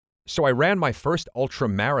So I ran my first ultra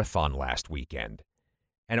marathon last weekend.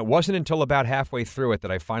 And it wasn't until about halfway through it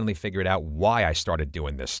that I finally figured out why I started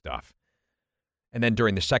doing this stuff. And then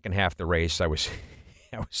during the second half of the race, I was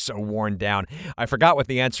so worn down. I forgot what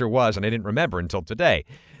the answer was, and I didn't remember until today.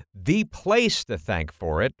 The place to thank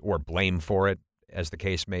for it, or blame for it, as the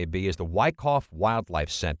case may be, is the Wyckoff Wildlife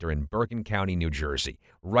Center in Bergen County, New Jersey,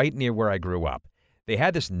 right near where I grew up. They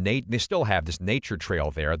still have this nature trail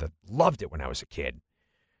there that loved it when I was a kid.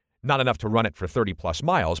 Not enough to run it for 30-plus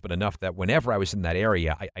miles, but enough that whenever I was in that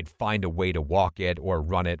area, I'd find a way to walk it or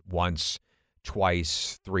run it once,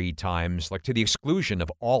 twice, 3 times, like to the exclusion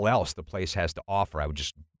of all else the place has to offer. I would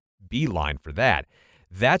just beeline for that.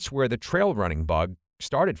 That's where the trail running bug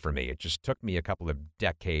started for me. It just took me a couple of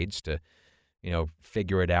decades to,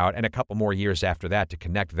 figure it out, and a couple more years after that to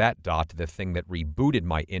connect that dot to the thing that rebooted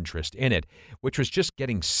my interest in it, which was just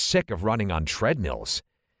getting sick of running on treadmills.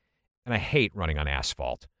 And I hate running on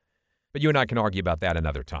asphalt. But you and I can argue about that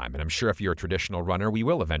another time, and I'm sure if you're a traditional runner, we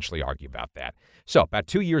will eventually argue about that. So about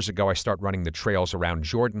 2 years ago, I started running the trails around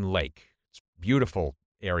Jordan Lake. It's a beautiful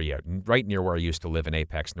area, right near where I used to live in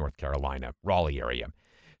Apex, North Carolina, Raleigh area.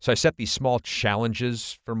 So I set these small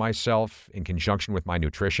challenges for myself in conjunction with my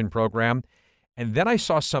nutrition program. And then I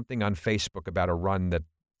saw something on Facebook about a run that,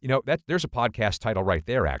 there's a podcast title right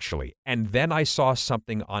there, actually. And then I saw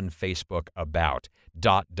something on Facebook about ...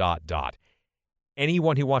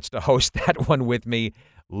 Anyone who wants to host that one with me,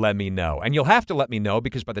 let me know. And you'll have to let me know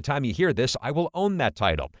because by the time you hear this, I will own that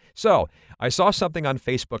title. So I saw something on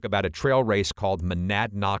Facebook about a trail race called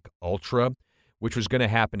Monadnock Ultra, which was going to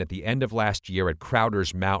happen at the end of last year at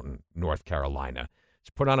Crowder's Mountain, North Carolina.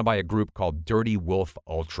 It's put on by a group called Dirty Wolf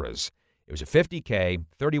Ultras. It was a 50K,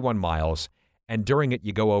 31 miles, and during it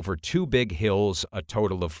you go over 2 big hills a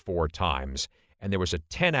total of 4 times. And there was a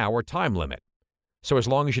 10-hour time limit. So as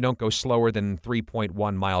long as you don't go slower than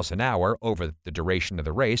 3.1 miles an hour over the duration of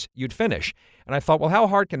the race, you'd finish. And I thought, well, how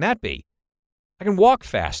hard can that be? I can walk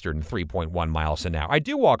faster than 3.1 miles an hour. I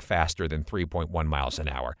do walk faster than 3.1 miles an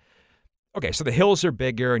hour. Okay, so the hills are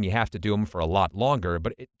bigger and you have to do them for a lot longer,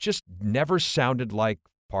 but it just never sounded like,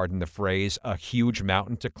 pardon the phrase, a huge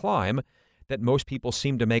mountain to climb that most people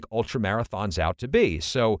seem to make ultramarathons out to be.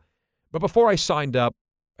 But before I signed up,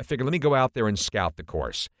 I figured let me go out there and scout the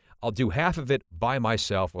course. I'll do half of it by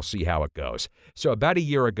myself. We'll see how it goes. So about a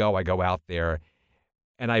year ago, I go out there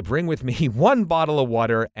and I bring with me 1 bottle of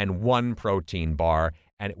water and 1 protein bar,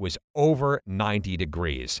 and it was over 90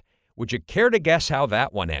 degrees. Would you care to guess how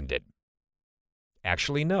that one ended?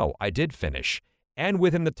 Actually, no, I did finish, and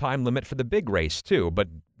within the time limit for the big race, too, but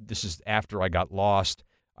this is after I got lost.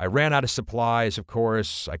 I ran out of supplies, of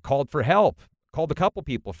course. I called for help, called a couple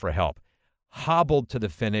people for help. Hobbled to the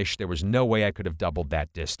finish. There was no way I could have doubled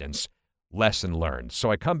that distance. Lesson learned.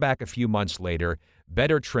 So I come back a few months later,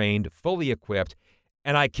 better trained, fully equipped,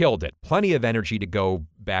 and I killed it. Plenty of energy to go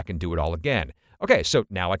back and do it all again. Okay, so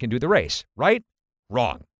now I can do the race, right?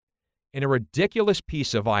 Wrong. In a ridiculous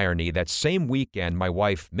piece of irony, that same weekend, my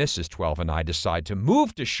wife, Mrs. 12, and I decide to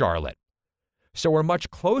move to Charlotte. So we're much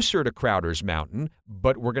closer to Crowder's Mountain,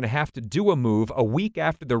 but we're going to have to do a move a week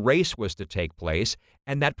after the race was to take place,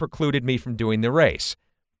 and that precluded me from doing the race.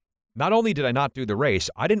 Not only did I not do the race,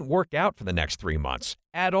 I didn't work out for the next 3 months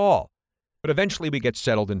at all. But eventually we get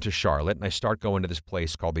settled into Charlotte, and I start going to this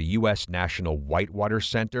place called the U.S. National Whitewater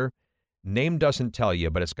Center. Name doesn't tell you,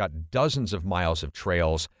 but it's got dozens of miles of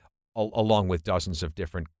trails, along with dozens of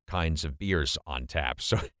different kinds of beers on tap.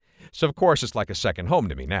 So of course, it's like a second home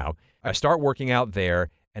to me now. I start working out there,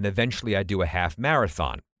 and eventually I do a half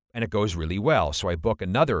marathon, and it goes really well. So I book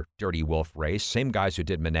another Dirty Wolf race, same guys who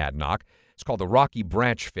did Monadnock. It's called the Rocky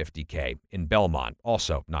Branch 50K in Belmont,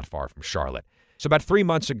 also not far from Charlotte. So about 3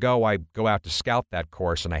 months ago, I go out to scout that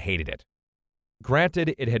course, and I hated it.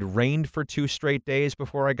 Granted, it had rained for 2 straight days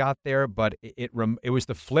before I got there, but it was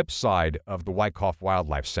the flip side of the Wyckoff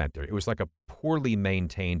Wildlife Center. It was like a poorly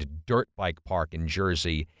maintained dirt bike park in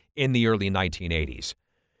Jersey in the early 1980s.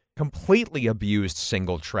 Completely abused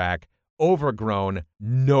single track, overgrown,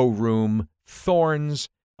 no room, thorns,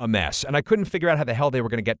 a mess. And I couldn't figure out how the hell they were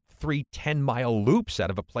going to get 3 10-mile loops out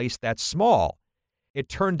of a place that small. It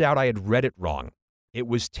turned out I had read it wrong. It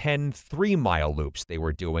was 10 3-mile loops they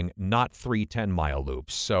were doing, not 3 10-mile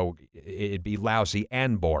loops. So it'd be lousy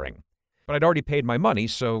and boring. But I'd already paid my money,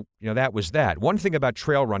 so, that was that. One thing about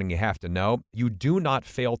trail running you have to know, you do not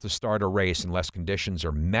fail to start a race unless conditions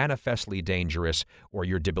are manifestly dangerous or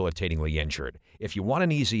you're debilitatingly injured. If you want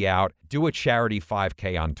an easy out, do a charity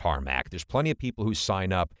 5K on tarmac. There's plenty of people who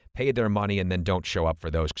sign up, pay their money, and then don't show up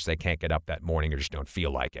for those because they can't get up that morning or just don't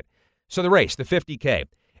feel like it. So the race, the 50K.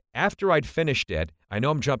 After I'd finished it, I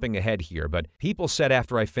know I'm jumping ahead here, but people said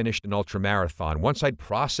after I finished an ultramarathon, once I'd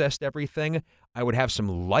processed everything, I would have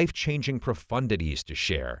some life-changing profundities to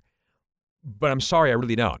share. But I'm sorry, I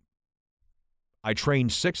really don't. I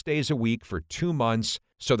trained 6 days a week for 2 months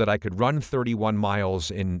so that I could run 31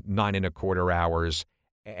 miles in 9.25 hours,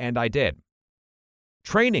 and I did.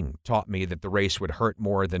 Training taught me that the race would hurt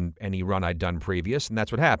more than any run I'd done previous, and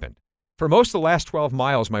that's what happened. For most of the last 12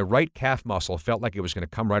 miles, my right calf muscle felt like it was going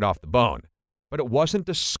to come right off the bone. But it wasn't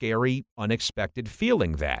the scary, unexpected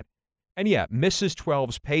feeling that. And yeah, Mrs.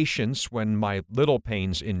 12's patience when my little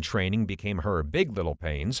pains in training became her big little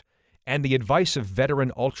pains, and the advice of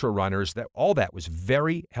veteran ultra runners, that all that was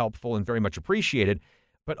very helpful and very much appreciated.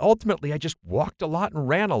 But ultimately, I just walked a lot and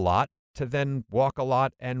ran a lot to then walk a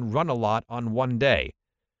lot and run a lot on one day.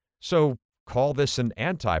 So call this an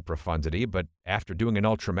anti-profundity, but after doing an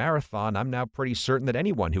ultramarathon, I'm now pretty certain that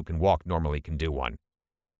anyone who can walk normally can do one.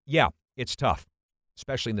 Yeah, it's tough,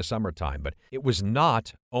 especially in the summertime, but it was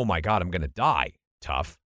not, oh my God, I'm going to die,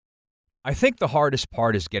 tough. I think the hardest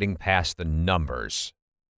part is getting past the numbers.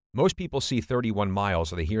 Most people see 31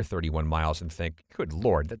 miles or they hear 31 miles and think, good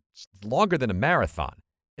Lord, that's longer than a marathon.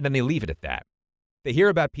 And then they leave it at that. They hear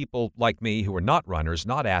about people like me who are not runners,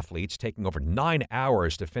 not athletes, taking over 9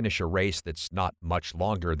 hours to finish a race that's not much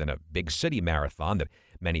longer than a big city marathon that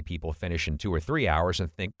many people finish in 2 or 3 hours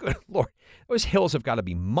and think, good Lord, those hills have got to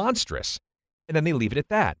be monstrous. And then they leave it at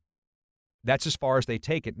that. That's as far as they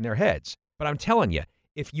take it in their heads. But I'm telling you,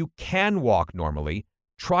 if you can walk normally,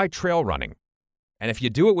 try trail running. And if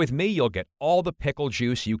you do it with me, you'll get all the pickle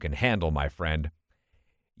juice you can handle, my friend.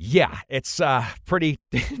 Yeah, it's pretty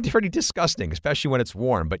disgusting, especially when it's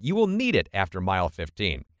warm, but you will need it after mile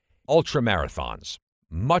 15. Ultramarathons,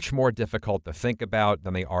 much more difficult to think about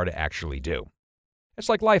than they are to actually do. It's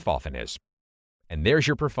like life often is. And there's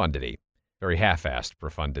your profundity. Very half-assed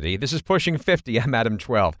profundity. This is Pushing 50. I'm Adam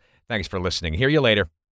 12. Thanks for listening. Hear you later.